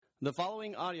The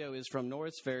following audio is from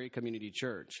Norris Ferry Community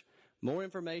Church. More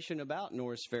information about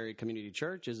Norris Ferry Community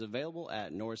Church is available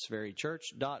at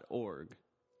norrisferrychurch.org.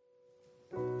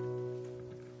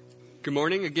 Good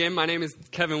morning. Again, my name is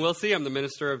Kevin Wilsey. I'm the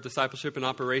Minister of Discipleship and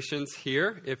Operations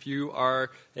here. If you are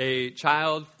a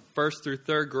child, 1st through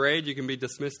 3rd grade, you can be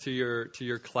dismissed to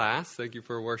your class. Thank you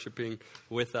for worshiping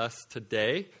with us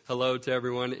today. Hello to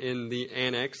everyone in the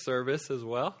annex service as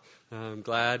well. I'm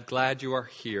glad you are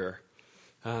here.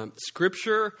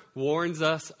 Scripture warns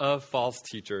us of false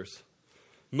teachers.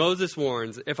 Moses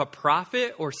warns, if a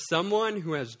prophet or someone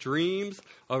who has dreams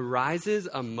arises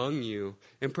among you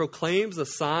and proclaims a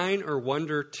sign or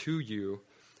wonder to you,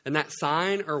 and that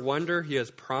sign or wonder he has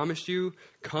promised you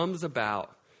comes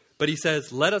about, but he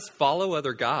says, let us follow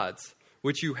other gods,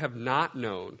 which you have not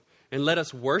known, and let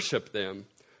us worship them.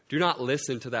 Do not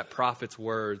listen to that prophet's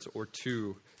words or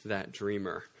to that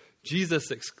dreamer. Jesus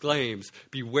exclaims,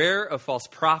 beware of false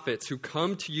prophets who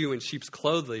come to you in sheep's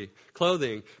clothing,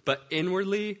 but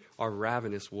inwardly are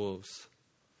ravenous wolves.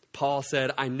 Paul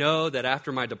said, I know that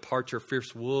after my departure,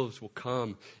 fierce wolves will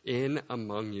come in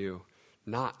among you,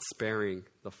 not sparing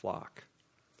the flock.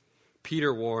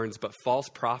 Peter warns, but false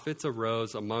prophets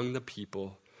arose among the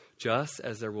people, just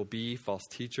as there will be false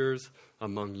teachers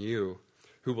among you,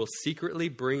 who will secretly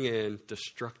bring in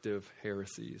destructive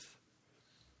heresies.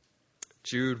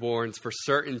 Jude warns, for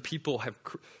certain people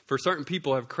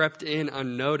have crept in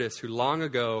unnoticed who long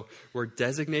ago were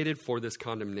designated for this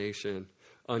condemnation,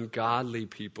 ungodly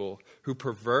people who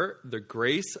pervert the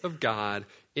grace of God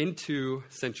into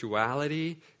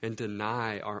sensuality and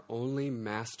deny our only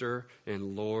Master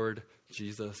and Lord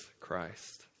Jesus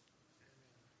Christ.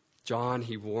 John,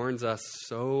 he warns us,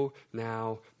 so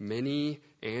now many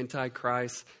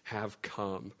antichrists have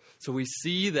come. So we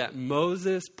see that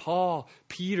Moses, Paul,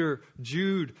 Peter,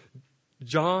 Jude,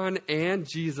 John, and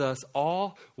Jesus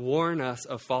all warn us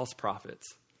of false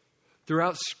prophets.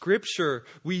 Throughout Scripture,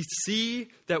 we see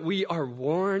that we are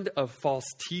warned of false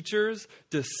teachers,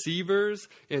 deceivers,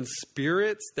 and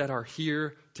spirits that are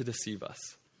here to deceive us.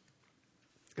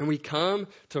 And we come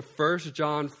to 1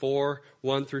 John 4,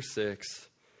 1 through 6.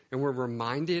 And we're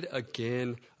reminded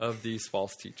again of these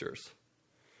false teachers.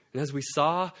 And as we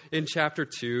saw in chapter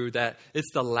 2, that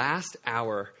it's the last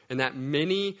hour and that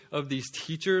many of these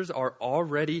teachers are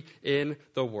already in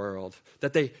the world.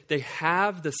 That they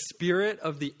have the spirit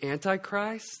of the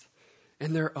Antichrist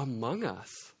and they're among us.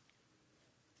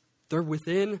 They're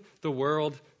within the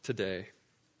world today.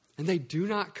 And they do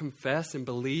not confess and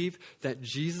believe that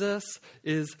Jesus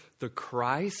is the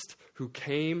Christ who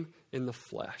came in the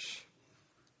flesh.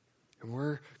 And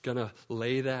we're going to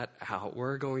lay that out.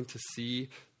 We're going to see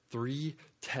 3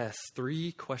 tests,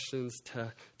 3 questions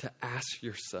to ask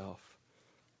yourself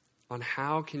on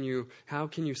how can you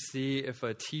see if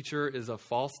a teacher is a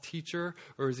false teacher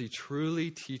or is he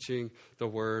truly teaching the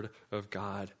Word of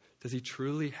God? Does he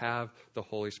truly have the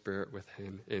Holy Spirit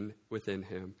within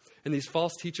him? And these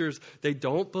false teachers, they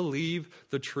don't believe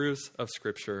the truths of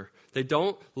Scripture. They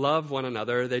don't love one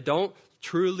another. They don't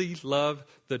truly love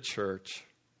the church.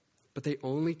 But they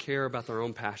only care about their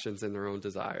own passions and their own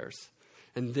desires.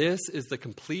 And this is the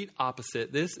complete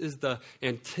opposite. This is the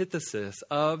antithesis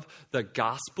of the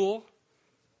gospel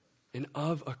and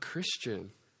of a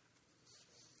Christian.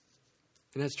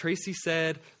 And as Tracy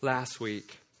said last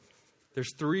week,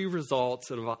 there's 3 results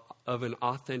of an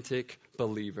authentic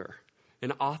believer.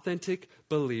 An authentic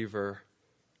believer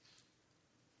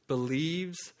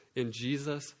believes in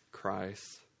Jesus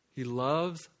Christ. He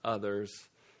loves others.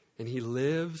 And he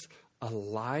lives a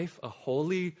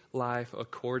holy life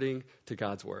according to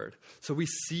God's word. So we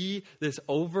see this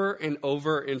over and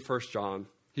over in 1 John.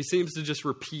 He seems to just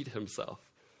repeat himself.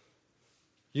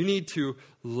 You need to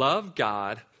love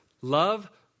God, love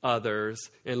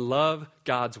others, and love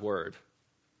God's word.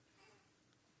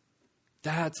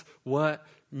 That's what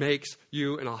makes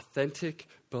you an authentic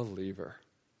believer.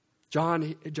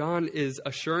 John is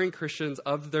assuring Christians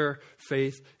of their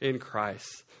faith in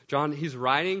Christ. John, he's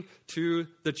writing to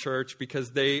the church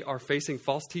because they are facing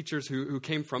false teachers who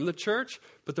came from the church,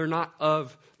 but they're not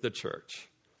of the church.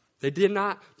 They did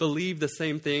not believe the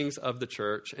same things of the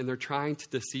church, and they're trying to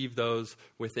deceive those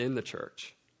within the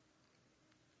church.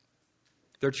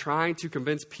 They're trying to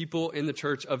convince people in the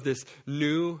church of this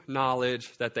new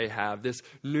knowledge that they have, this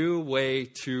new way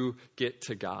to get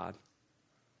to God.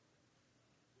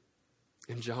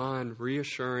 And John,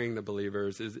 reassuring the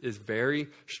believers, is very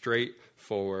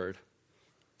straightforward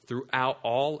throughout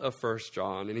all of 1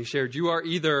 John. And he shared, you are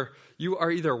either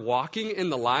walking in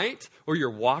the light or you're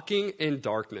walking in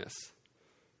darkness.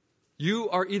 You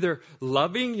are either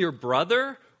loving your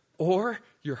brother or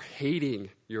you're hating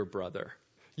your brother.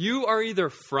 You are either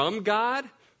from God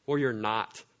or you're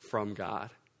not from God.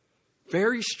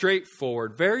 Very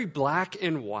straightforward, very black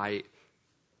and white.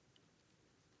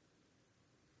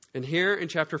 And here in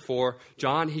chapter 4,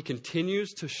 John, he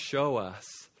continues to show us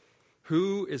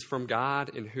who is from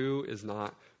God and who is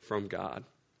not from God.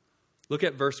 Look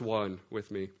at verse 1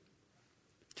 with me.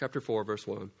 Chapter 4, verse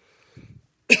 1.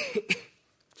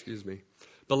 Excuse me.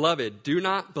 Beloved, do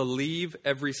not believe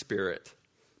every spirit,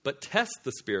 but test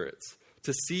the spirits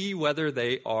to see whether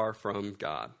they are from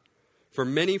God. For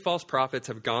many false prophets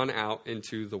have gone out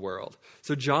into the world.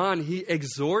 So John, he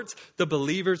exhorts the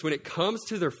believers when it comes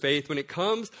to their faith, when it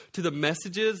comes to the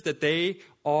messages that they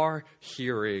are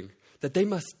hearing, that they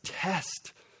must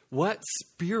test what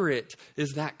spirit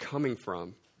is that coming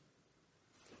from.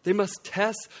 They must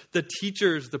test the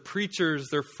teachers, the preachers,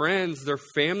 their friends, their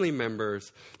family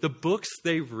members, the books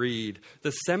they read,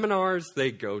 the seminars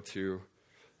they go to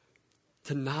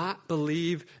not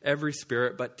believe every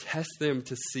spirit, but test them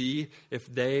to see if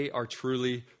they are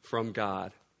truly from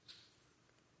God.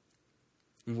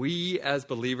 We as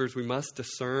believers, we must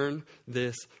discern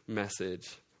this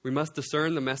message. We must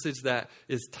discern the message that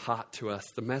is taught to us,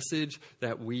 the message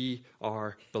that we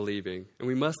are believing. And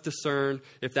we must discern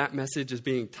if that message is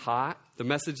being taught, the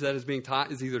message that is being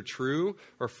taught is either true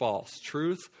or false,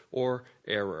 truth or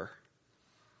error.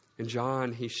 And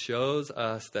John, he shows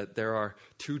us that there are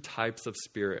two types of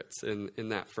spirits in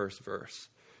that first verse.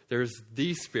 There's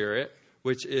the Spirit,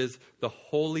 which is the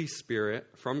Holy Spirit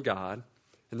from God,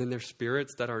 and then there's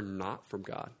spirits that are not from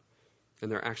God.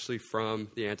 And they're actually from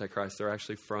the Antichrist. They're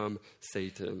actually from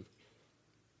Satan.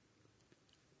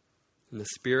 And the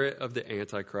spirit of the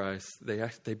Antichrist,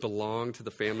 they belong to the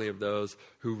family of those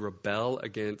who rebel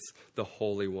against the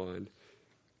Holy One.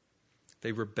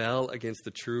 They rebel against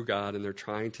the true God, and they're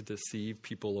trying to deceive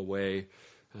people away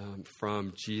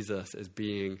from Jesus as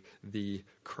being the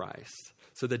Christ.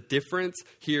 So the difference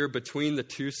here between the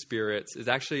two spirits is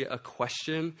actually a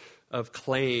question of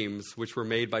claims which were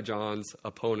made by John's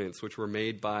opponents, which were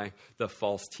made by the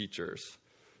false teachers.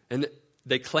 And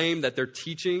they claim that their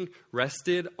teaching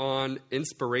rested on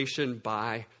inspiration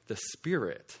by the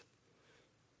Spirit.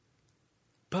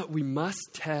 But we must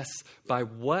test by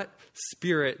what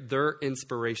spirit their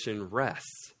inspiration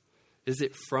rests. Is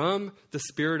it from the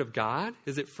Spirit of God?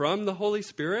 Is it from the Holy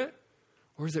Spirit?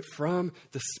 Or is it from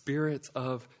the spirits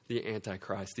of the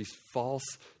Antichrist, these false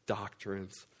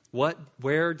doctrines?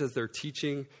 Where does their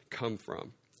teaching come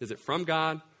from? Is it from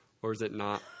God or is it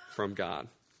not from God?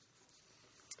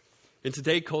 In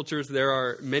today's cultures, there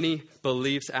are many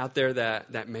beliefs out there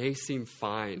that may seem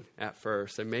fine at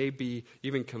first. They may be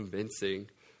even convincing,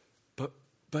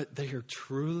 but they are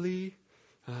truly,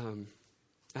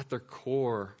 at their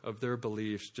core of their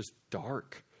beliefs, just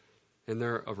dark. And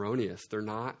they're erroneous. They're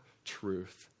not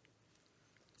truth.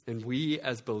 And we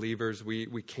as believers,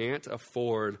 we can't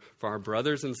afford for our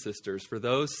brothers and sisters, for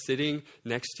those sitting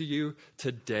next to you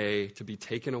today, to be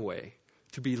taken away,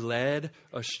 to be led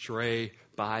astray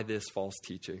by this false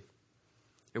teaching.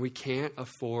 And we can't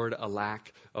afford a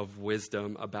lack of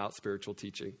wisdom about spiritual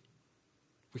teaching.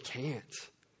 We can't.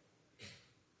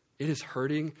 It is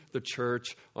hurting the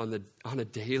church on a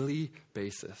daily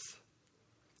basis.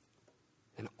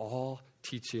 And all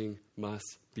teaching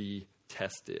must be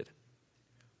tested.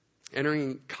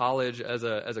 Entering college as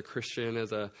a Christian,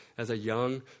 as a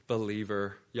young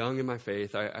believer, young in my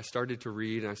faith, I started to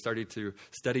read and I started to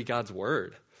study God's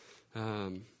Word.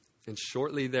 And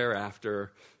shortly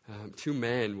thereafter, two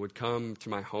men would come to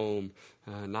my home,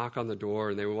 knock on the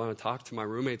door, and they would want to talk to my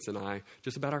roommates and I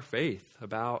just about our faith,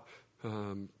 about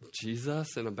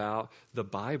Jesus and about the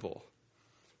Bible.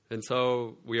 And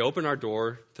so we opened our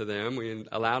door to them. We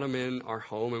allowed them in our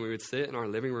home, and we would sit in our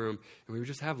living room, and we would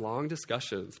just have long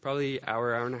discussions, probably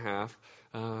hour and a half,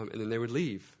 and then they would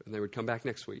leave, and they would come back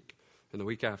next week, and the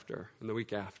week after, and the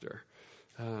week after.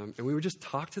 And we would just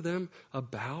talk to them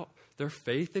about their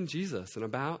faith in Jesus and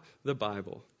about the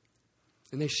Bible.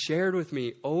 And they shared with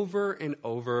me over and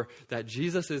over that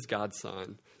Jesus is God's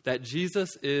Son, that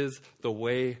Jesus is the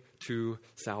way to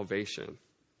salvation.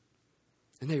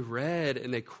 And they read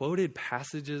and they quoted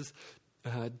passages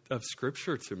of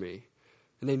Scripture to me.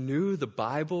 And they knew the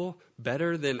Bible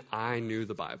better than I knew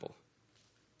the Bible.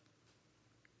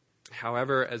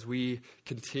 However, as we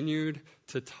continued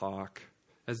to talk,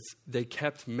 as they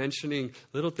kept mentioning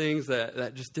little things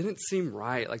that just didn't seem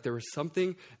right, like there was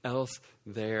something else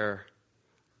there,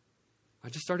 I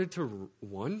just started to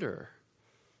wonder,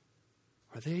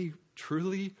 are they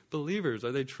truly believers?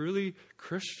 Are they truly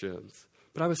Christians?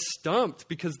 But I was stumped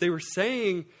because they were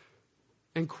saying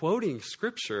and quoting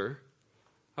Scripture,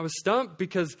 I was stumped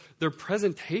because their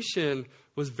presentation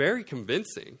was very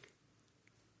convincing.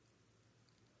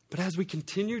 But as we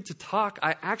continued to talk,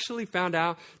 I actually found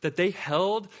out that they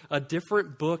held a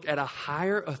different book at a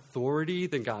higher authority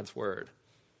than God's word.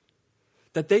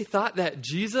 That they thought that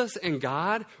Jesus and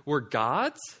God were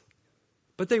gods,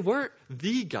 but they weren't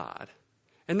the God.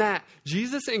 And that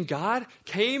Jesus and God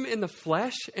came in the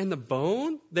flesh and the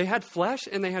bone. They had flesh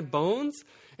and they had bones.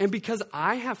 And because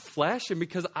I have flesh and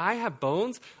because I have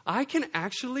bones, I can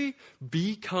actually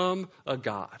become a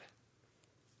God.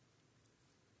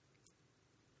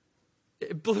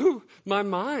 It blew my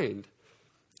mind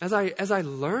as I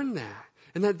learned that,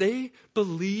 and that they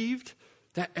believed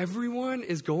that everyone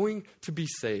is going to be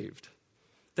saved.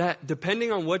 That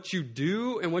depending on what you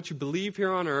do and what you believe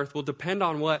here on earth will depend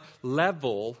on what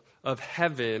level of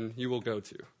heaven you will go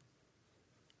to.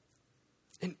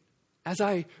 And as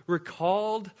I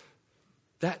recalled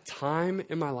that time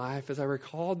in my life, as I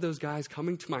recalled those guys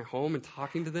coming to my home and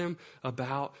talking to them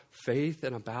about faith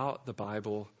and about the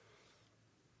Bible,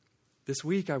 this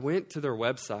week I went to their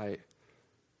website,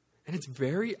 and it's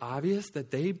very obvious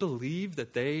that they believe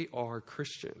that they are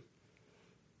Christian.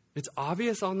 It's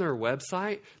obvious on their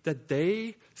website that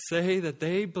they say that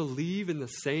they believe in the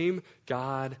same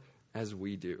God as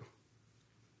we do.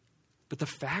 But the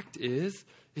fact is,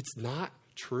 it's not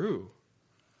true.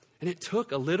 And it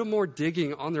took a little more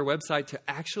digging on their website to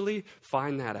actually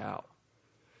find that out.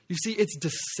 You see, it's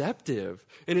deceptive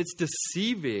and it's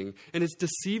deceiving, and it's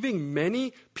deceiving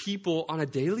many people on a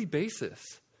daily basis.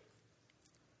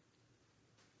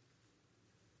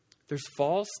 There's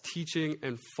false teaching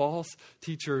and false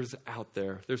teachers out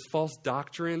there. There's false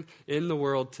doctrine in the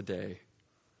world today.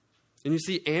 And you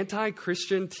see,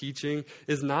 anti-Christian teaching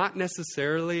is not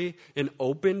necessarily an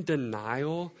open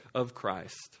denial of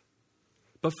Christ.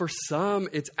 But for some,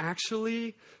 it's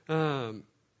actually a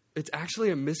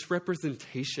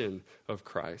misrepresentation of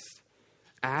Christ,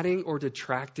 adding or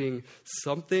detracting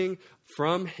something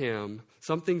from him,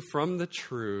 something from the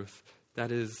truth that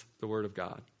is the Word of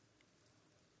God.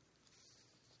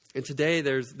 And today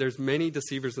there's many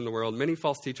deceivers in the world, many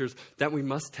false teachers that we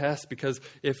must test because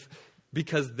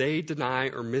they deny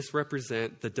or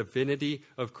misrepresent the divinity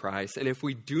of Christ. And if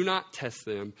we do not test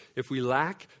them, if we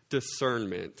lack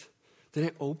discernment, then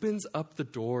it opens up the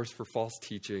doors for false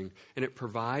teaching, and it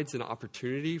provides an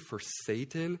opportunity for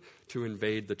Satan to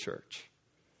invade the church.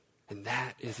 And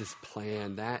that is his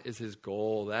plan. That is his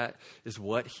goal. That is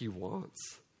what he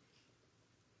wants.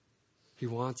 He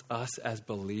wants us as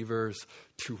believers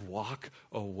to walk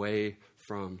away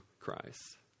from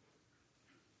Christ.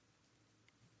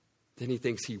 Then he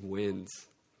thinks he wins.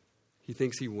 He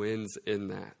thinks he wins in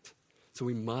that. So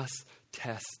we must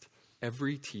test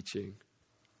every teaching.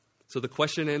 So the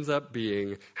question ends up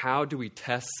being, how do we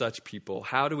test such people?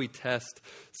 How do we test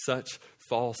such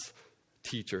false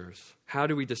teachers? How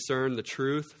do we discern the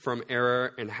truth from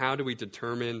error? And how do we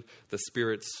determine the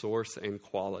Spirit's source and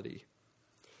quality?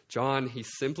 John, he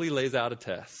simply lays out a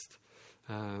test.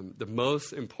 The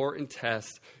most important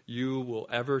test you will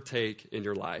ever take in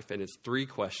your life. And it's 3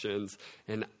 questions.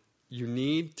 And you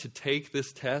need to take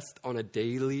this test on a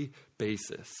daily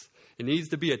basis. It needs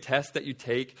to be a test that you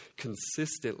take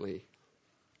consistently.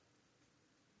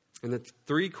 And the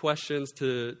 3 questions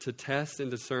to test and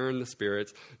discern the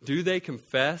spirits: do they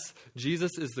confess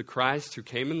Jesus is the Christ who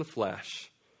came in the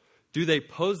flesh? Do they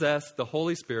possess the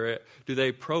Holy Spirit? Do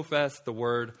they profess the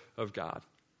Word of God?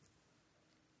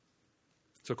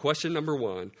 So question number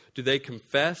 1, do they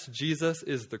confess Jesus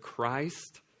is the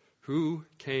Christ who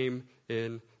came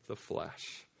in the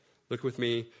flesh? Look with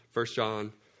me, 1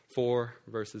 John 4,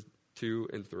 verses 2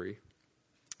 and 3.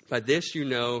 By this you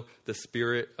know the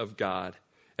Spirit of God.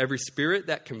 Every spirit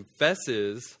that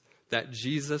confesses that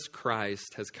Jesus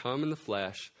Christ has come in the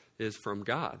flesh is from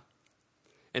God.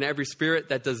 And every spirit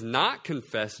that does not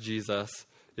confess Jesus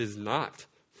is not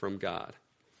from God.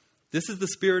 This is the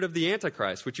spirit of the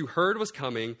Antichrist, which you heard was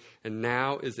coming and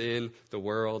now is in the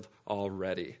world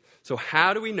already. So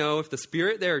how do we know if the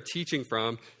spirit they are teaching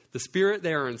from, the spirit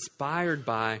they are inspired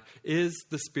by, is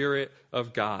the Spirit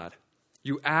of God?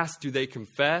 You ask, do they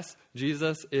confess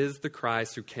Jesus is the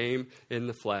Christ who came in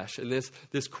the flesh? And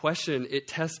this question, it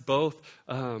tests both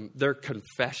their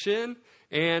confession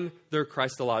and their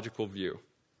Christological view.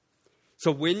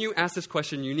 So when you ask this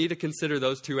question, you need to consider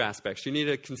those 2 aspects. You need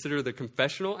to consider the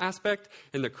confessional aspect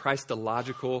and the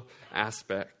Christological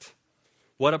aspect.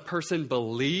 What a person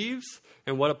believes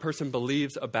and what a person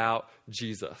believes about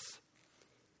Jesus.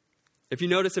 If you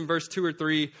notice in verse 2 or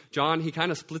 3, John, he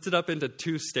kind of splits it up into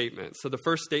two statements. So the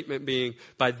first statement being,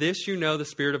 by this you know the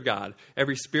Spirit of God.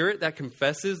 Every spirit that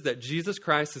confesses that Jesus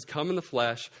Christ has come in the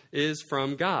flesh is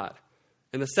from God.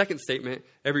 And the second statement,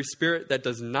 every spirit that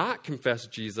does not confess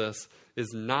Jesus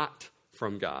is not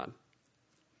from God.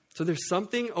 So there's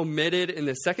something omitted in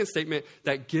the second statement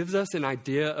that gives us an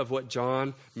idea of what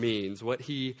John means, what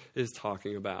he is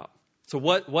talking about. So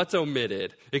what's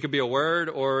omitted? It could be a word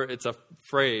or it's a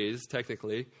phrase,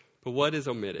 technically. But what is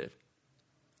omitted?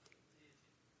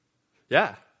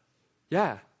 Yeah.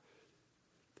 The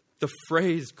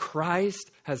phrase,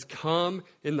 Christ has come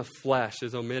in the flesh,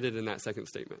 is omitted in that second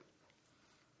statement.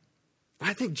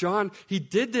 I think John, he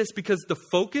did this because the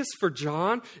focus for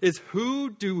John is, who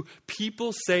do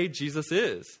people say Jesus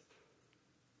is?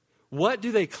 What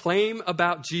do they claim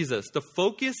about Jesus? The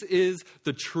focus is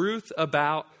the truth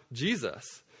about Jesus.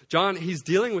 John, he's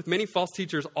dealing with many false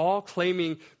teachers, all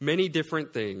claiming many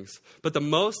different things. But the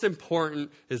most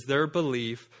important is their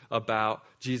belief about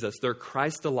Jesus, their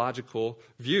Christological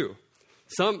view.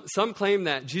 Some claim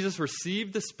that Jesus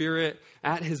received the Spirit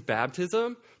at his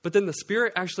baptism, but then the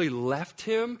Spirit actually left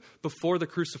him before the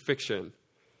crucifixion.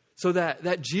 So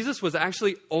that Jesus was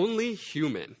actually only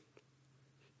human.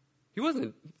 He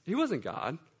wasn't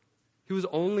God. He was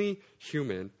only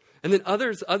human. And then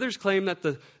others claim that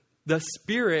the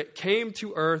Spirit came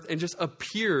to earth and just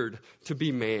appeared to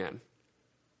be man.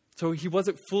 So he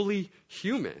wasn't fully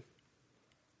human.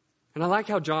 And I like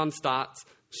how John Stott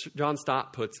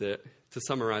puts it to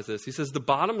summarize this. He says, the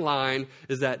bottom line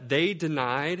is that they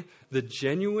denied the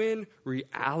genuine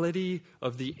reality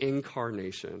of the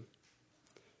incarnation.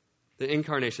 The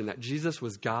incarnation, that Jesus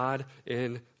was God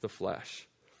in the flesh.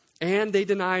 And they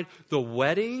denied the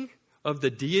wedding of the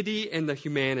deity and the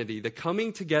humanity, the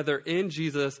coming together in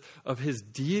Jesus of his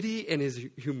deity and his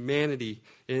humanity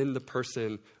in the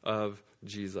person of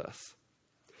Jesus.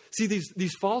 See,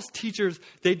 these false teachers,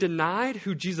 they denied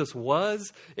who Jesus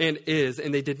was and is,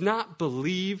 and they did not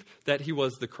believe that he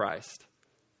was the Christ.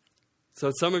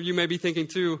 So some of you may be thinking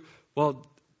too, well,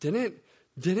 didn't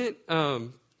the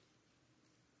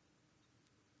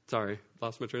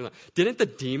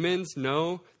demons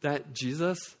know that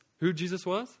who Jesus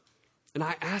was? And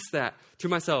I asked that to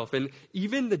myself, and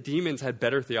even the demons had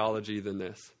better theology than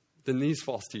these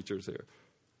false teachers here.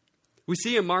 We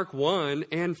see in Mark 1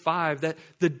 and 5 that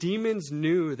the demons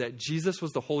knew that Jesus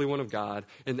was the Holy One of God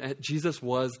and that Jesus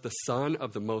was the Son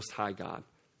of the Most High God.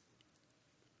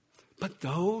 But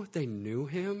though they knew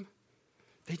him,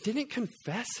 they didn't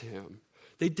confess him.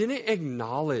 They didn't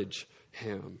acknowledge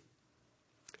him.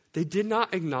 They did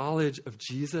not acknowledge of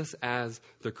Jesus as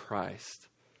the Christ.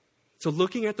 So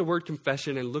looking at the word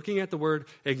confession and looking at the word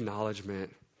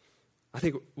acknowledgement, I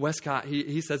think Westcott,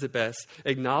 he says it best.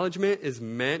 Acknowledgement is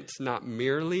meant not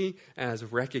merely as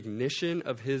recognition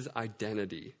of his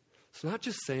identity. It's not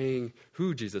just saying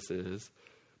who Jesus is,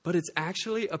 but it's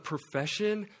actually a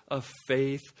profession of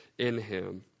faith in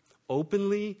him,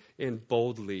 openly and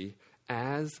boldly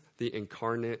as the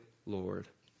incarnate Lord.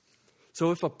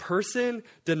 So if a person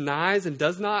denies and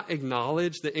does not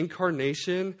acknowledge the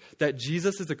incarnation, that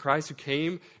Jesus is the Christ who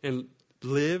came and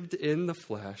lived in the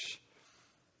flesh,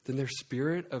 then their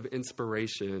spirit of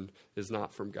inspiration is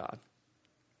not from God.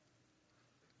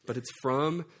 But it's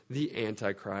from the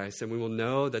Antichrist, and we will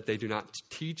know that they do not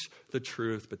teach the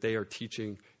truth, but they are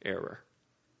teaching error.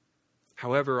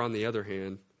 However, on the other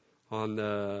hand, on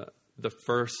the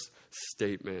first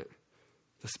statement,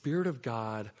 the Spirit of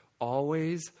God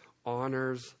always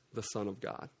honors the Son of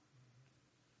God.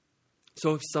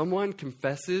 So if someone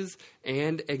confesses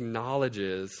and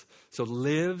acknowledges, so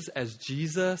lives as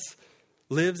Jesus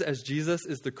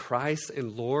is the Christ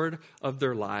and Lord of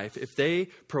their life, if they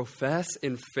profess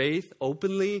in faith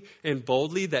openly and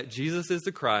boldly that Jesus is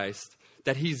the Christ,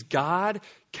 that he's God,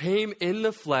 came in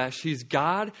the flesh, he's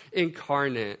God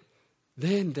incarnate,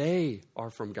 then they are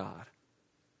from God.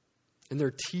 And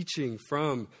they're teaching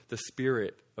from the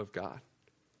Spirit of God.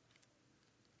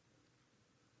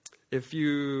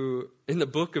 In the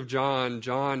book of John,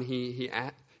 he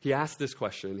asks this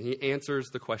question. He answers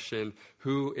the question,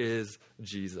 who is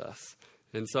Jesus?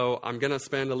 And so I'm going to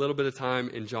spend a little bit of time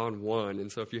in John 1. And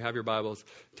so if you have your Bibles,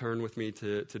 turn with me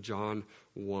to John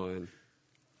 1.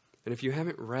 And if you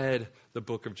haven't read the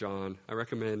book of John, I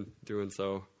recommend doing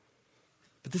so.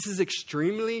 But this is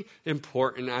extremely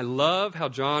important. I love how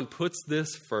John puts this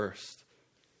first.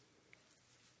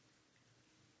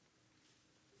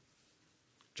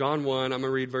 John 1, I'm going to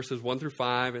read verses 1 through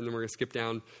 5, and then we're going to skip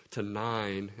down to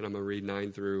 9, and I'm going to read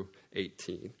 9 through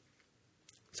 18.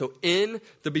 So in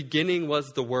the beginning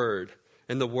was the Word,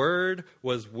 and the Word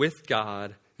was with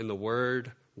God, and the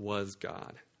Word was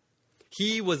God.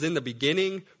 He was in the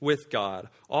beginning with God.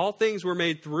 All things were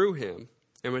made through him,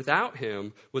 and without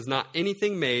him was not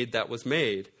anything made that was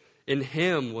made. In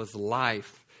him was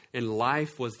life, and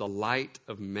life was the light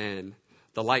of men.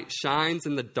 The light shines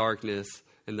in the darkness,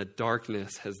 and the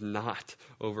darkness has not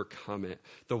overcome it.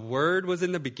 The Word was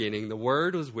in the beginning. The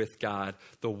Word was with God.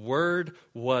 The Word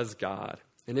was God.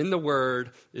 And in the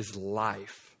Word is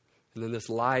life. And then this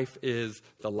life is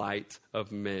the light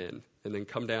of men. And then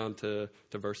come down to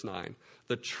verse 9.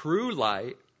 The true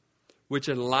light, which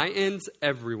enlightens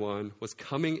everyone, was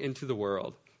coming into the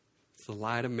world. So the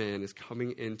light of men is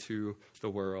coming into the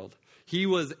world. He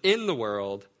was in the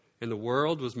world, and the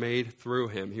world was made through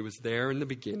him. He was there in the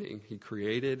beginning. He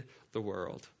created the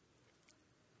world.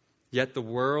 Yet the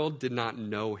world did not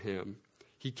know him.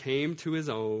 He came to his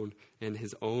own, and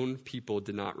his own people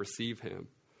did not receive him.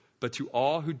 But to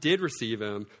all who did receive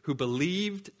him, who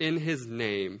believed in his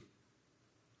name,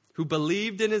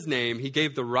 he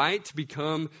gave the right to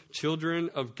become children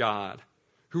of God,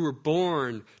 who were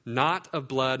born not of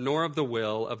blood, nor of the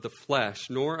will of the flesh,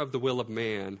 nor of the will of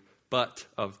man, but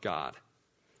of God.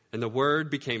 And the Word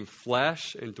became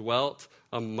flesh and dwelt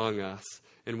among us.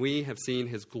 And we have seen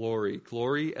his glory,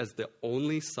 glory as the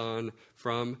only Son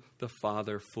from the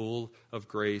Father, full of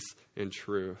grace and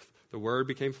truth. The Word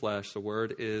became flesh. The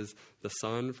Word is the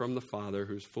Son from the Father,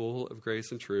 who's full of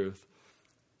grace and truth.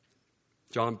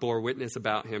 John bore witness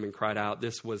about him and cried out,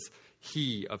 "This was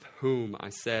he of whom I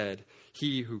said,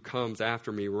 he who comes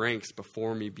after me ranks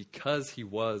before me because he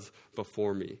was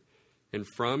before me. And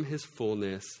from his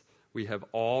fullness we have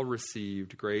all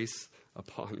received grace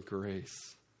upon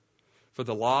grace." For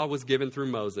the law was given through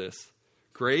Moses,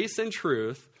 grace and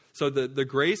truth. So the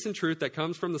grace and truth that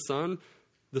comes from the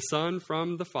Son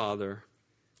from the Father,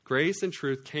 grace and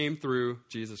truth came through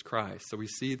Jesus Christ. So we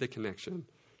see the connection.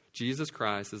 Jesus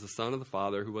Christ is the Son of the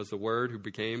Father, who was the Word, who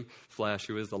became flesh,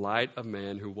 who is the light of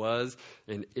men, who was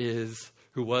and is,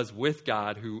 who was with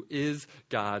God, who is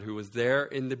God, who was there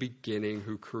in the beginning,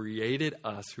 who created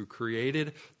us, who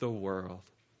created the world.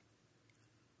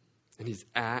 And he's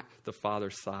at the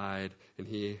Father's side, and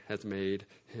he has made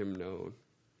him known.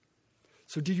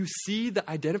 So do you see the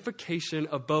identification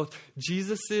of both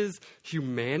Jesus'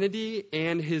 humanity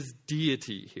and his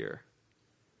deity here?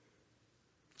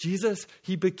 Jesus,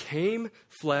 he became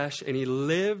flesh and he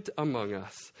lived among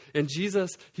us. And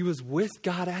Jesus, he was with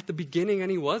God at the beginning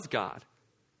and he was God.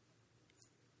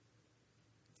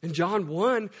 And John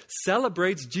 1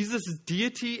 celebrates Jesus'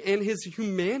 deity and his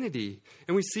humanity.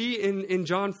 And we see in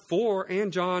John 4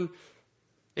 and John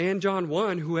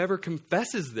 1, whoever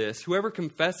confesses this, whoever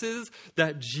confesses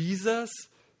that Jesus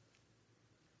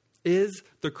is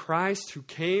the Christ who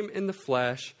came in the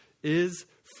flesh, is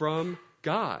from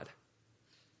God.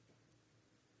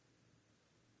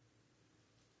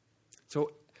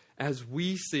 So as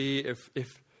we see,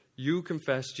 if you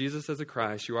confess Jesus as a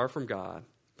Christ, you are from God.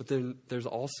 But then there's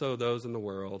also those in the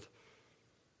world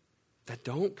that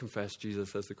don't confess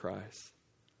Jesus as the Christ.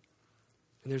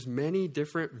 And there's many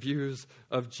different views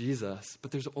of Jesus,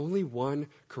 but there's only one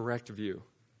correct view.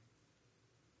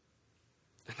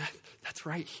 And that's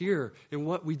right here in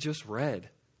what we just read.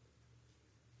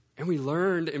 And we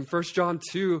learned in 1 John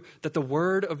 2 that the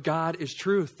Word of God is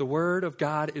truth. The Word of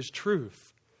God is truth.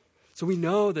 So we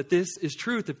know that this is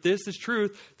truth. If this is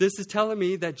truth, this is telling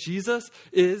me that Jesus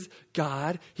is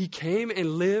God. He came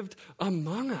and lived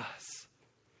among us.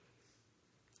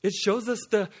 It shows us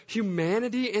the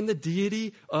humanity and the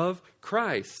deity of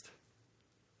Christ.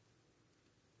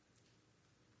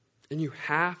 And you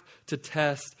have to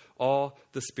test all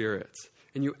the spirits.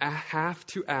 And you have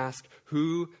to ask,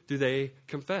 who do they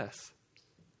confess?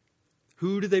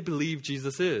 Who do they believe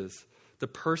Jesus is? The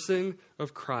person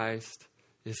of Christ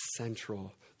is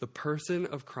central. The person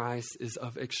of Christ is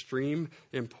of extreme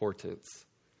importance.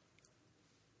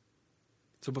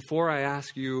 So before I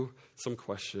ask you some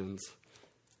questions,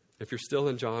 if you're still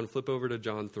in John, flip over to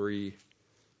John 3,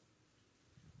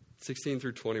 16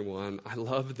 through 21. I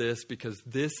love this because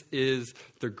this is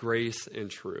the grace and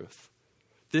truth.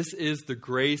 This is the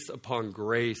grace upon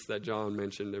grace that John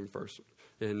mentioned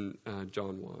in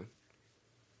John 1.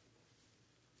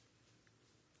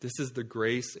 This is the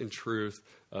grace and truth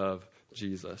of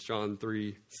Jesus. John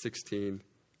 3, 16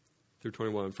 through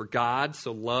 21. For God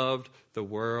so loved the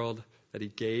world that he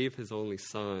gave his only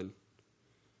Son,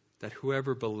 that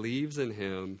whoever believes in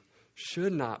him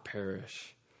should not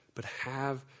perish, but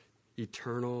have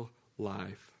eternal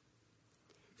life.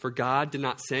 For God did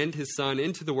not send his Son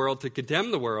into the world to condemn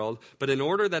the world, but in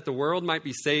order that the world might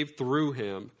be saved through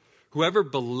him. Whoever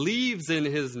believes in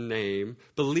his name,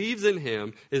 believes in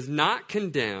him, is not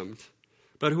condemned,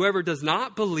 But whoever does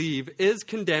not believe is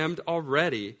condemned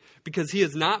already, because he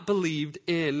has not believed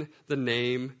in the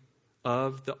name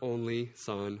of the only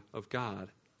Son of God.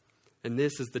 And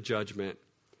this is the judgment.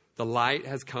 The light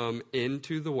has come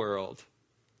into the world,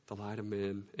 the light of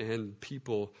men, and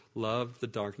people loved the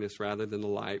darkness rather than the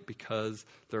light because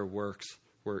their works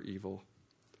were evil.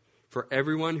 For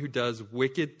everyone who does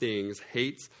wicked things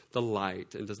hates the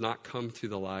light and does not come to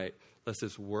the light, lest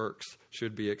his works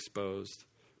should be exposed.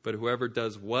 But whoever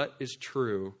does what is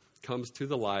true comes to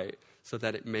the light, so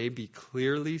that it may be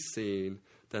clearly seen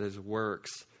that his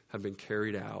works have been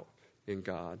carried out in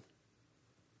God.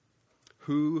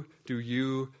 Who do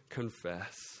you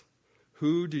confess?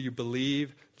 Who do you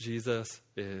believe Jesus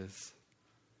is?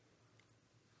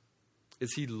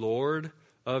 Is he Lord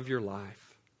of your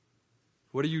life?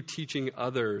 What are you teaching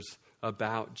others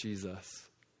about Jesus?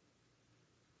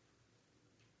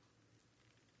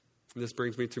 And this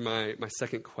brings me to my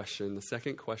second question, the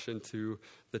second question to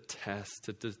the test,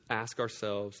 to ask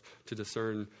ourselves to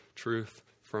discern truth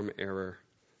from error.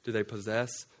 Do they possess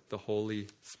the Holy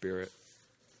Spirit?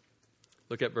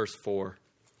 Look at verse 4.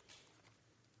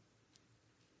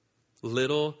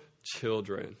 Little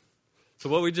children. So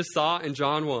what we just saw in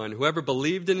John 1, whoever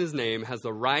believed in his name has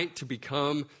the right to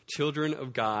become children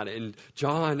of God. And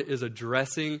John is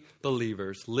addressing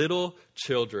believers, little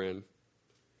children.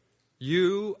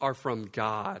 You are from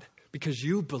God because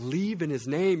you believe in his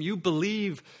name. You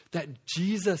believe that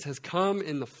Jesus has come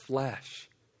in the flesh,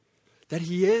 that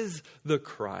he is the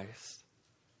Christ.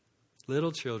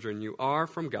 Little children, you are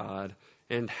from God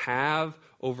and have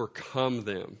overcome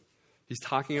them. He's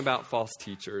talking about false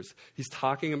teachers. He's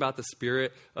talking about the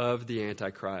spirit of the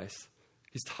Antichrist.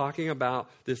 He's talking about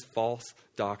this false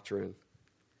doctrine.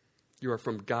 You are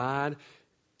from God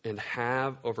and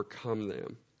have overcome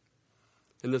them.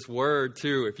 And this word,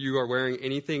 too, if you are wearing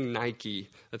anything Nike,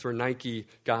 that's where Nike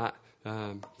got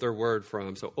their word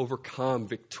from. So overcome,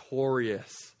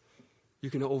 victorious. You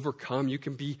can overcome. You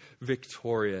can be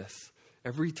victorious.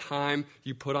 Every time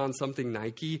you put on something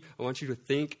Nike, I want you to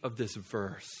think of this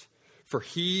verse. For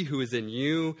he who is in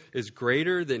you is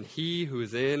greater than he who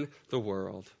is in the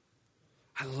world.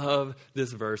 I love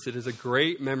this verse. It is a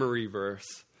great memory verse.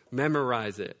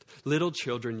 Memorize it. Little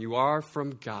children, you are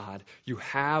from God. You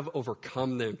have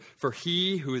overcome them. For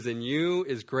he who is in you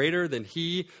is greater than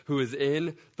he who is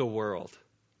in the world.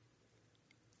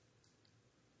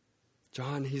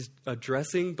 John, he's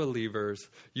addressing believers.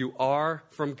 You are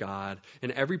from God.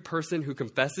 And every person who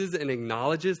confesses and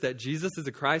acknowledges that Jesus is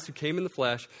the Christ who came in the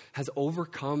flesh has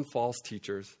overcome false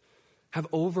teachers, have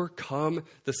overcome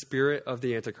the spirit of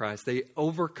the Antichrist. They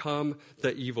overcome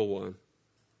the evil one.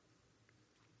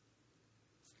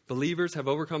 Believers have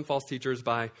overcome false teachers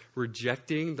by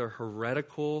rejecting their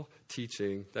heretical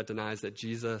teaching that denies that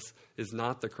Jesus is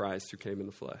not the Christ who came in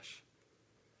the flesh.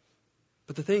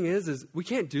 But the thing is we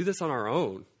can't do this on our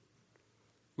own.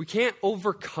 We can't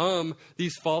overcome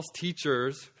these false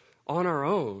teachers on our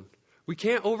own. We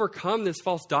can't overcome this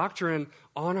false doctrine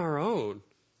on our own.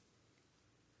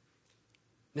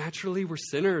 Naturally, we're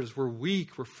sinners. We're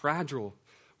weak. We're fragile.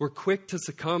 We're quick to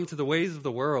succumb to the ways of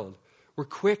the world. We're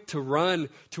quick to run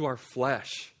to our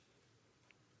flesh.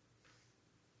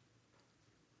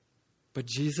 But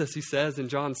Jesus, he says in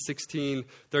John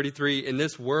 16:33, in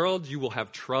this world you will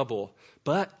have trouble,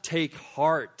 but take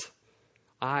heart.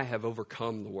 I have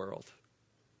overcome the world.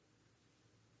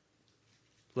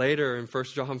 Later in 1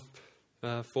 John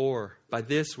 4, by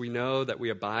this we know that we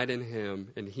abide in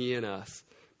him and he in us,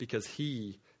 because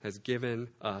he has given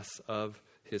us of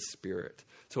his Spirit.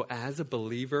 So as a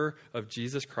believer of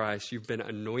Jesus Christ, you've been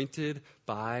anointed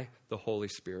by the Holy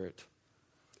Spirit.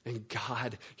 And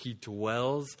God, he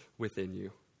dwells within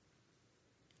you.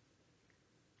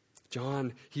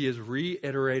 John, he is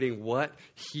reiterating what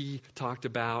he talked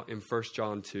about in 1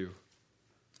 John 2,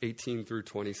 18 through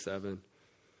 27.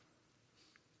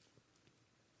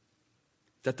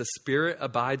 That the Spirit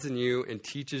abides in you and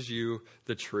teaches you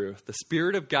the truth. The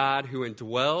Spirit of God who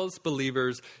indwells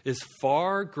believers is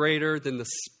far greater than the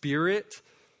spirit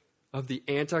of the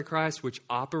Antichrist, which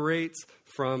operates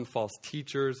from false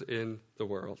teachers in the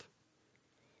world.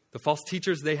 The false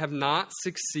teachers, they have not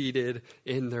succeeded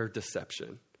in their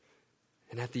deception.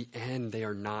 And at the end, they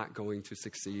are not going to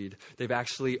succeed. They've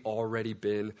actually already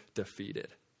been defeated.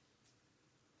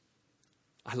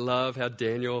 I love how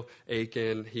Daniel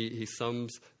Aiken, he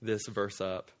sums this verse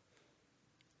up.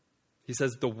 He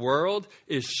says, the world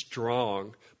is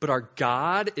strong, but our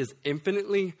God is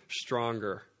infinitely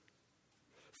stronger.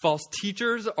 False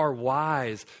teachers are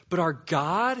wise, but our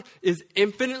God is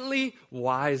infinitely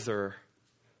wiser.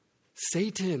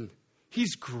 Satan,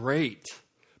 he's great,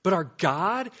 But our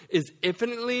God is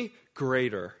infinitely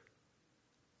greater.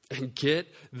 And get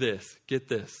this.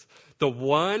 The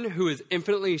one who is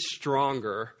infinitely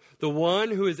stronger, the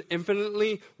one who is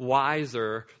infinitely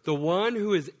wiser, the one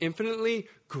who is infinitely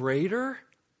greater,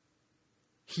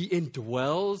 he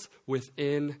indwells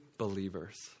within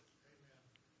believers.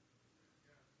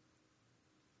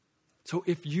 So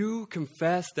if you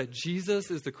confess that Jesus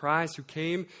is the Christ who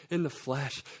came in the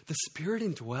flesh, the Spirit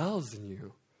indwells in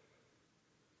you.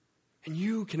 And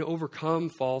you can overcome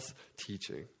false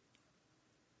teaching.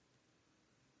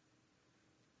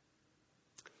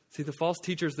 See, the false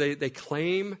teachers, they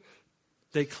claim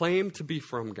to be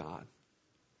from God.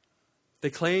 They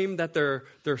claim that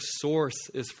their source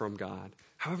is from God.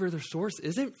 However, their source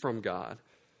isn't from God.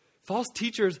 False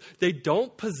teachers, they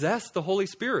don't possess the Holy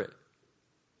Spirit.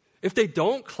 If they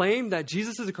don't claim that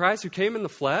Jesus is the Christ who came in the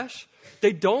flesh,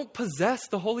 they don't possess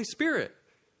the Holy Spirit.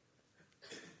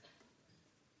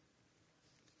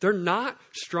 They're not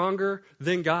stronger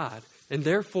than God. And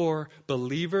therefore,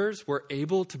 believers were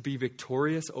able to be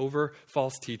victorious over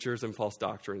false teachers and false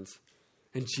doctrines.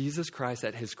 And Jesus Christ,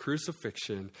 at his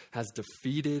crucifixion, has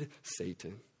defeated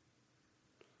Satan.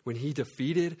 When he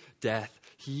defeated death,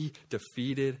 he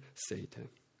defeated Satan.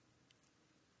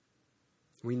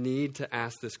 We need to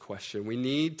ask this question. We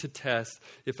need to test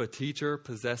if a teacher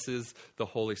possesses the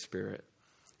Holy Spirit.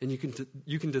 And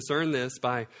you can discern this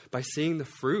by seeing the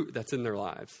fruit that's in their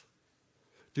lives.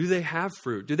 Do they have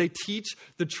fruit? Do they teach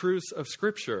the truths of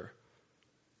Scripture?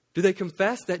 Do they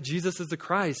confess that Jesus is the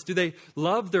Christ? Do they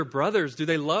love their brothers? Do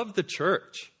they love the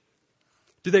church?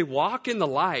 Do they walk in the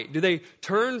light? Do they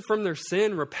turn from their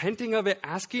sin, repenting of it,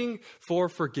 asking for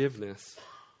forgiveness?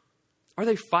 Are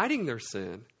they fighting their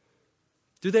sin?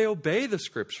 Do they obey the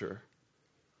Scripture?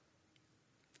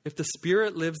 If the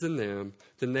Spirit lives in them,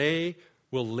 then they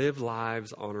will live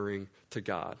lives honoring to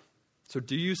God. So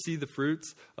do you see the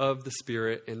fruits of the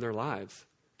Spirit in their lives?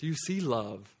 Do you see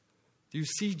love? Do you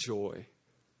see joy?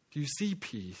 Do you see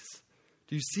peace?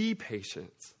 Do you see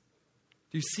patience?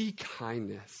 Do you see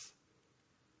kindness?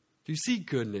 Do you see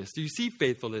goodness? Do you see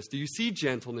faithfulness? Do you see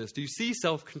gentleness? Do you see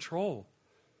self-control?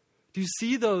 Do you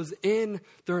see those in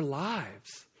their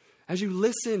lives? As you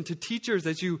listen to teachers,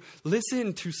 as you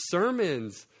listen to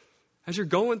sermons, as you're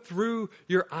going through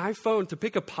your iPhone to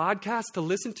pick a podcast to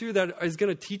listen to that is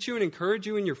going to teach you and encourage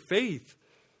you in your faith,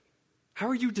 how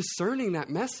are you discerning that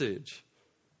message?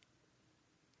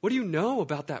 What do you know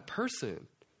about that person?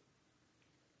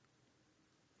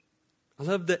 I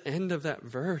love the end of that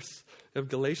verse of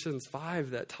Galatians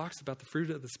 5 that talks about the fruit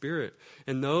of the Spirit.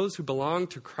 And those who belong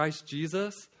to Christ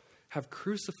Jesus have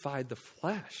crucified the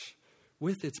flesh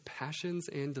with its passions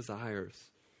and desires.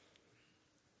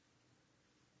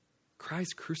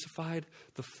 Christ crucified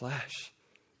the flesh.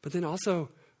 But then also,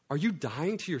 are you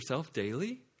dying to yourself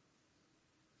daily?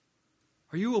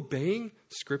 Are you obeying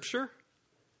Scripture?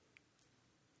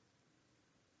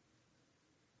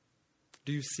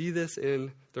 Do you see this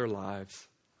in their lives?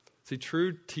 See,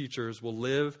 true teachers will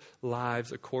live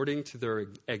lives according to their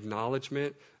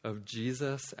acknowledgement of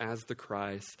Jesus as the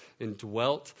Christ,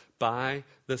 indwelt by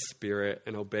the Spirit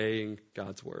and obeying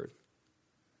God's word.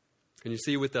 And you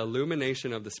see, with the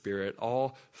illumination of the Spirit,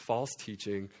 all false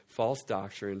teaching, false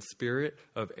doctrine, spirit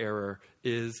of error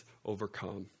is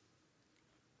overcome.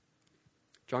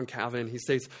 John Calvin, he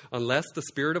states, unless the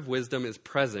spirit of wisdom is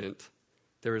present,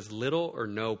 there is little or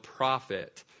no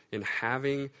profit in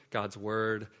having God's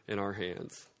word in our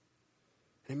hands.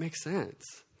 And it makes sense.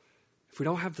 If we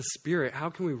don't have the Spirit, how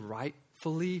can we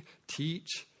rightfully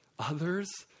teach others,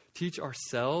 teach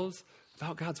ourselves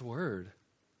about God's word,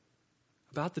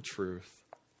 about the truth?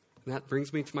 And that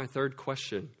brings me to my third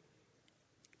question.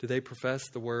 Do they profess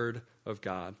the word of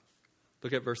God?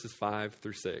 Look at verses 5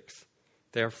 through 6.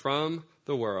 They are from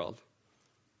the world.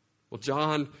 Well,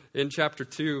 John, in chapter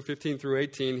 2, 15 through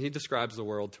 18, he describes the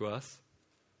world to us.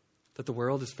 That the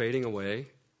world is fading away.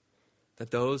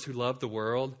 That those who love the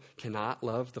world cannot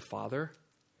love the Father.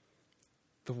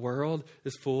 The world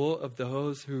is full of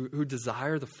those who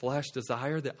desire the flesh,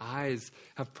 desire the eyes,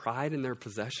 have pride in their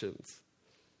possessions.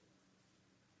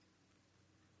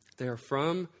 They are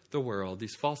from the world.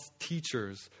 These false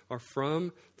teachers are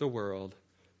from the world.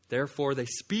 Therefore, they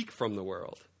speak from the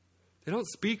world. They don't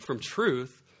speak from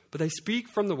truth, but they speak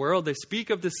from the world. They speak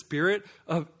of the spirit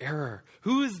of error.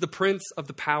 Who is the prince of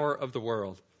the power of the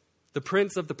world? The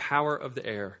prince of the power of the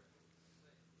air?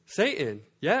 Satan,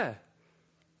 yeah.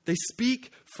 They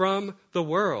speak from the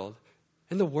world.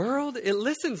 And the world, it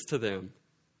listens to them.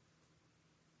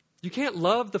 You can't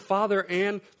love the Father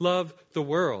and love the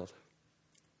world.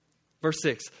 Verse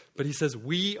 6, but he says,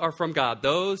 we are from God.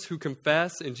 Those who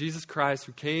confess in Jesus Christ,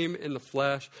 who came in the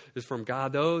flesh, is from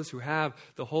God. Those who have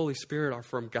the Holy Spirit are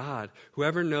from God.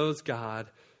 Whoever knows God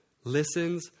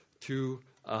listens to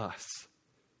us.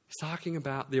 He's talking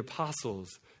about the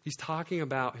apostles. He's talking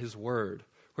about his word.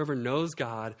 Whoever knows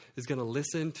God is going to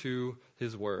listen to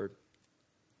his word.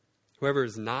 Whoever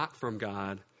is not from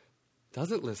God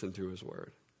doesn't listen to his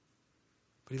word,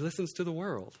 but he listens to the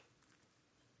world.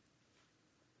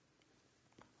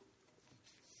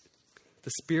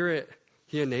 The Spirit,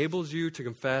 he enables you to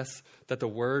confess that the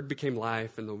Word became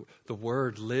life and the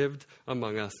Word lived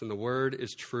among us and the Word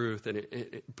is truth and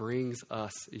it brings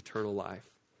us eternal life.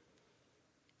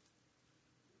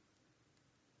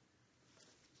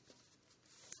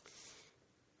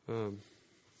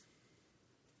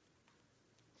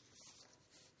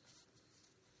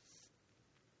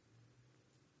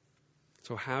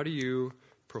 So how do you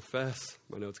profess?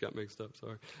 My notes got mixed up,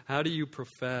 sorry. How do you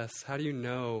profess? How do you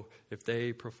know if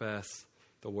they profess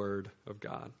the word of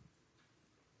God?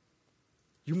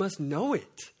 You must know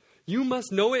it. You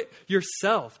must know it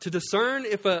yourself to discern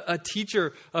if a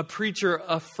teacher, a preacher,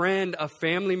 a friend, a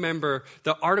family member,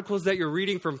 the articles that you're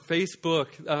reading from Facebook,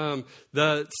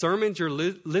 the sermons you're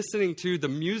listening to, the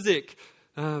music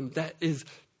that is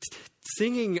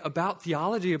singing about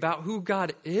theology, about who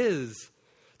God is,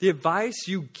 the advice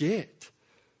you get.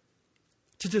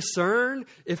 To discern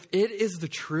if it is the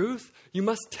truth, you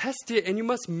must test it and you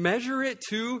must measure it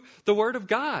to the Word of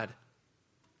God.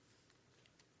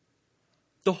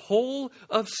 The whole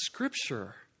of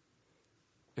Scripture.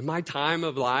 In my time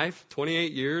of life,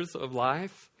 28 years of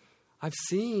life, I've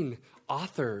seen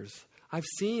authors, I've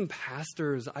seen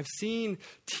pastors, I've seen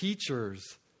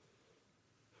teachers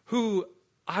who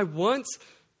I once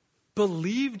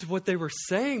believed what they were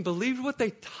saying, believed what they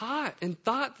taught, and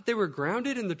thought that they were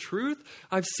grounded in the truth.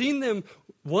 I've seen them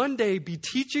one day be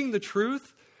teaching the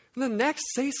truth, and the next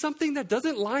say something that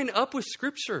doesn't line up with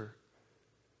Scripture.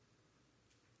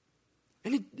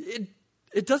 And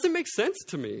it doesn't make sense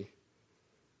to me.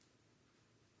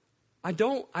 I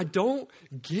don't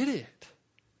get it.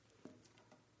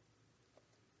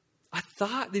 I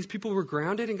thought these people were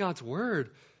grounded in God's Word.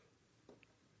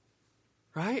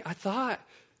 Right? I thought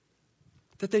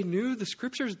that they knew the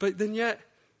Scriptures, but then yet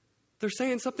they're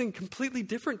saying something completely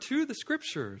different to the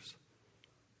Scriptures.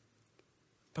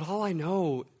 But all I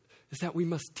know is that we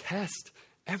must test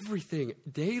everything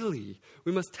daily.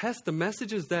 We must test the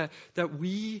messages that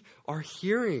we are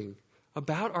hearing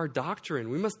about our doctrine.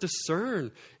 We must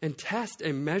discern and test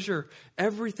and measure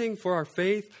everything for our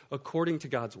faith according to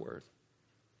God's Word.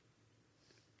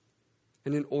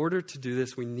 And in order to do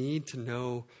this, we need to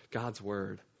know God's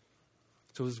Word.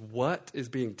 So is what is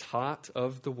being taught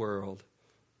of the world,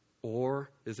 or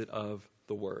is it of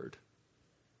the Word?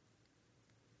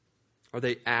 Are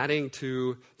they adding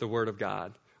to the Word of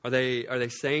God? Are they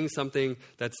saying something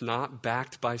that's not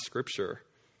backed by Scripture?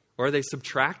 Or are they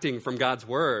subtracting from God's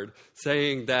Word,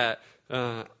 saying that,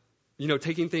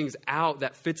 taking things out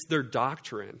that fits their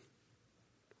doctrine?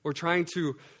 Or trying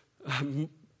to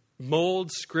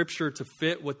mold Scripture to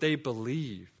fit what they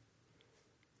believe?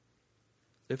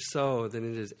 If so, then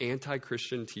it is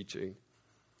anti-Christian teaching.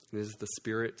 It is the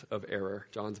spirit of error.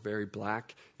 John's very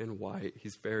black and white.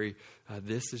 He's very,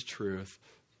 this is truth.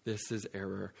 This is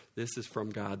error. This is from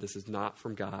God. This is not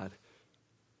from God.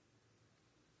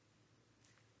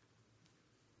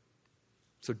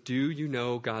 So do you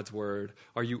know God's Word?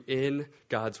 Are you in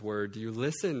God's Word? Do you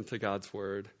listen to God's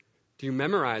Word? Do you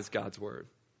memorize God's Word?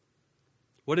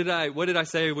 What did I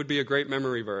say would be a great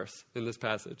memory verse in this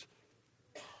passage?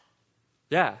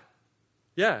 Yeah.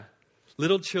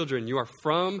 Little children, you are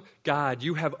from God.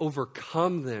 You have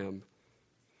overcome them.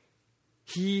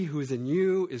 He who is in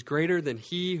you is greater than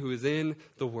he who is in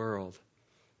the world.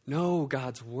 Know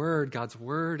God's Word. God's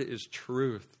Word is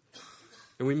truth.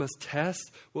 And we must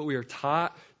test what we are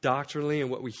taught doctrinally and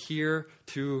what we hear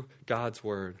to God's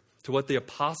Word, to what the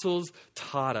apostles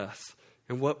taught us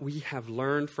and what we have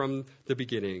learned from the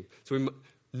beginning. So we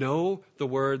know the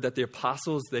Word that the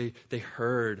apostles, they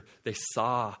heard, they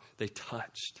saw, they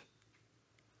touched.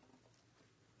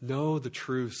 Know the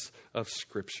truths of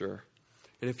Scripture.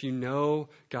 And if you know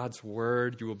God's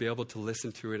Word, you will be able to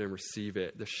listen to it and receive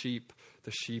it. The sheep,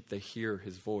 they hear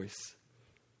His voice.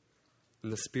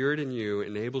 And the Spirit in you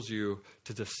enables you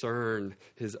to discern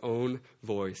His own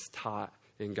voice taught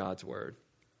in God's Word.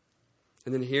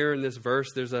 And then here in this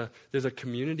verse, there's a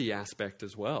community aspect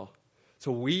as well.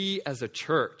 So we as a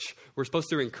church, we're supposed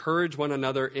to encourage one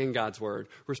another in God's Word.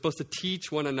 We're supposed to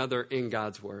teach one another in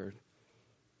God's Word.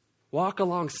 Walk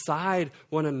alongside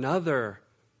one another,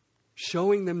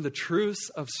 showing them the truths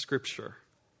of Scripture.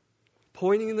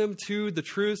 pointing them to the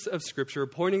truths of Scripture,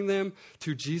 pointing them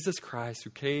to Jesus Christ who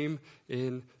came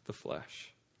in the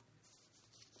flesh.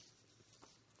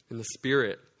 In the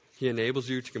Spirit, he enables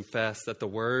you to confess that the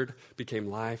Word became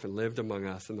life and lived among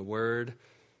us, and the Word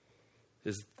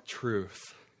is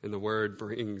truth, and the Word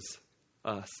brings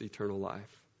us eternal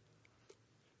life.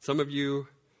 Some of you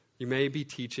may be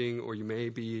teaching or you may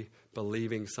be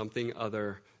believing something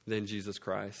other than Jesus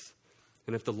Christ.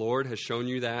 And if the Lord has shown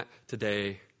you that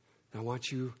today, I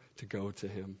want you to go to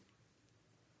him.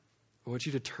 I want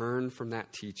you to turn from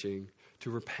that teaching, to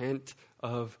repent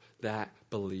of that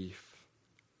belief.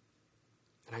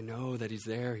 And I know that he's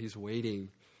there, he's waiting,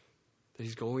 that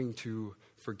he's going to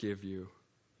forgive you.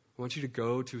 I want you to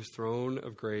go to his throne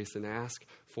of grace and ask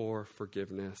for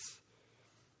forgiveness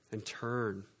and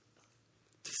turn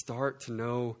to start to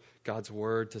know God's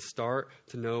word, to start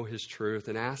to know his truth,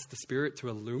 and ask the Spirit to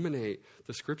illuminate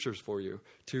the Scriptures for you,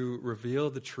 to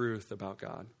reveal the truth about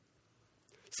God.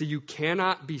 See, you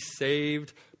cannot be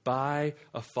saved by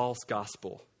a false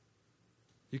gospel.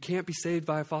 You can't be saved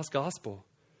by a false gospel.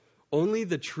 Only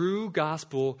the true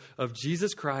gospel of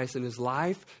Jesus Christ and his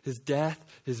life, his death,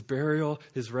 his burial,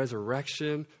 his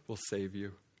resurrection will save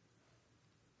you.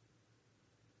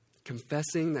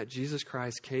 Confessing that Jesus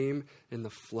Christ came in the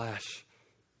flesh,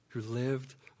 who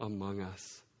lived among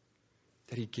us.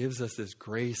 That he gives us this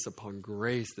grace upon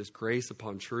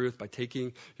truth by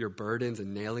taking your burdens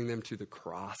and nailing them to the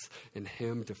cross, and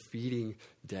him defeating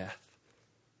death,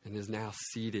 and is now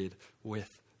seated with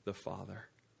the Father.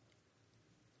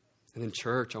 And in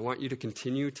church, I want you to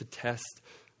continue to test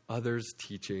others'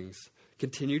 teachings.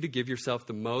 Continue to give yourself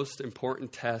the most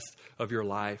important test of your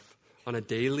life on a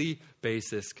daily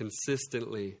basis,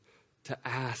 consistently, to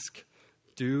ask,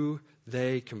 do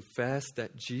they confess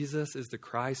that Jesus is the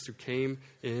Christ who came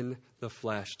in the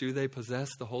flesh? Do they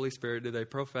possess the Holy Spirit? Do they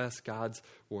profess God's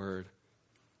word?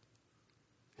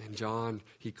 And John,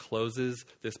 he closes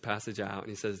this passage out and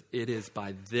he says, it is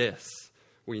by this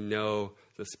we know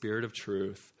the spirit of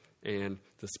truth and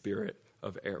the spirit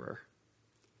of error.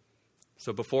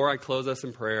 So before I close us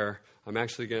in prayer,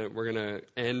 we're gonna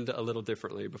end a little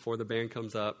differently. Before the band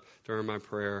comes up during my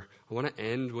prayer, I want to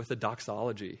end with a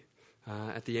doxology.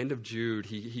 At the end of Jude,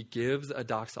 he gives a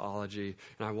doxology,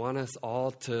 and I want us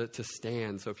all to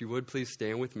stand. So if you would please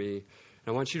stand with me, and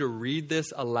I want you to read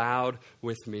this aloud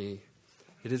with me.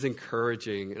 It is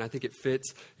encouraging, and I think it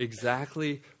fits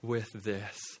exactly with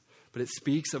this. But it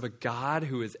speaks of a God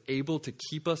who is able to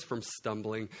keep us from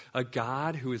stumbling, a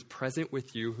God who is present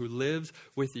with you, who lives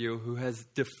with you, who has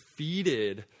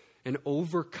defeated and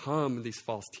overcome these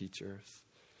false teachers.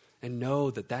 And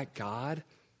know that God,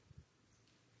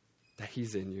 that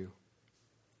he's in you.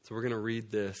 So we're going to read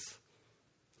this.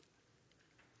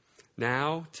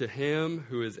 Now to him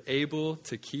who is able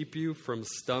to keep you from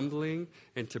stumbling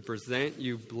and to present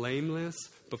you blameless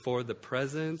before the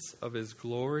presence of his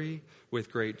glory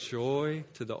with great joy,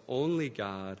 to the only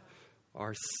God,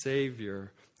 our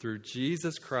Savior, through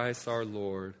Jesus Christ our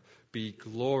Lord, be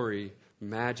glory,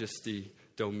 majesty,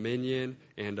 dominion,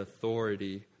 and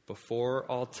authority before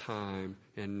all time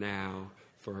and now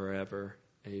forever.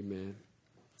 Amen.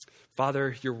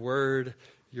 Father, your word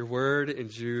in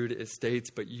Jude, it states,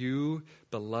 but you,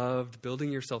 beloved,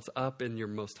 building yourselves up in your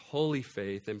most holy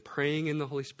faith and praying in the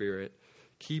Holy Spirit,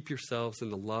 keep yourselves in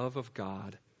the love of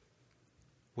God,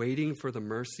 waiting for the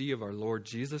mercy of our Lord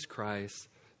Jesus Christ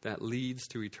that leads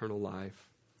to eternal life.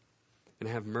 And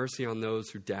have mercy on those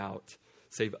who doubt.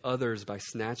 Save others by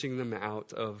snatching them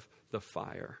out of the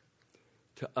fire.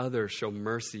 To others show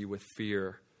mercy with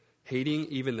fear, hating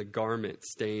even the garment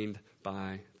stained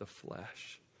by the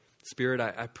flesh. Spirit,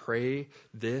 I pray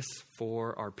this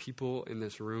for our people in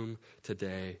this room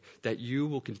today, that you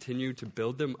will continue to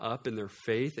build them up in their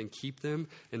faith and keep them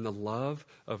in the love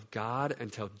of God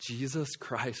until Jesus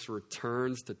Christ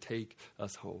returns to take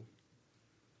us home.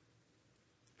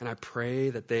 And I pray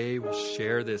that they will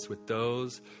share this with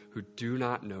those who do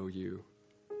not know you,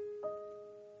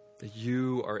 that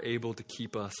you are able to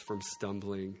keep us from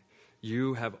stumbling.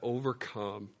 You have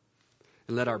overcome.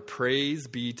 And let our praise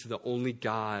be to the only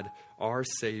God, our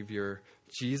Savior,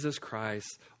 Jesus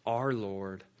Christ, our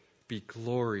Lord. Be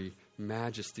glory,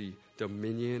 majesty,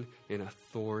 dominion, and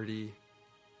authority.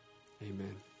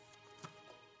 Amen.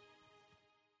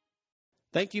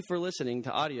 Thank you for listening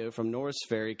to audio from Norris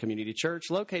Ferry Community Church,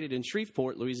 located in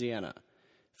Shreveport, Louisiana.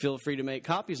 Feel free to make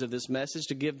copies of this message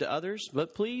to give to others,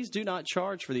 but please do not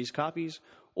charge for these copies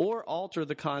or alter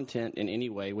the content in any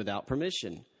way without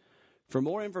permission. For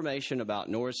more information about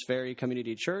Norris Ferry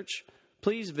Community Church,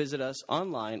 please visit us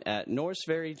online at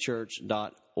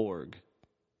norrisferrychurch.org.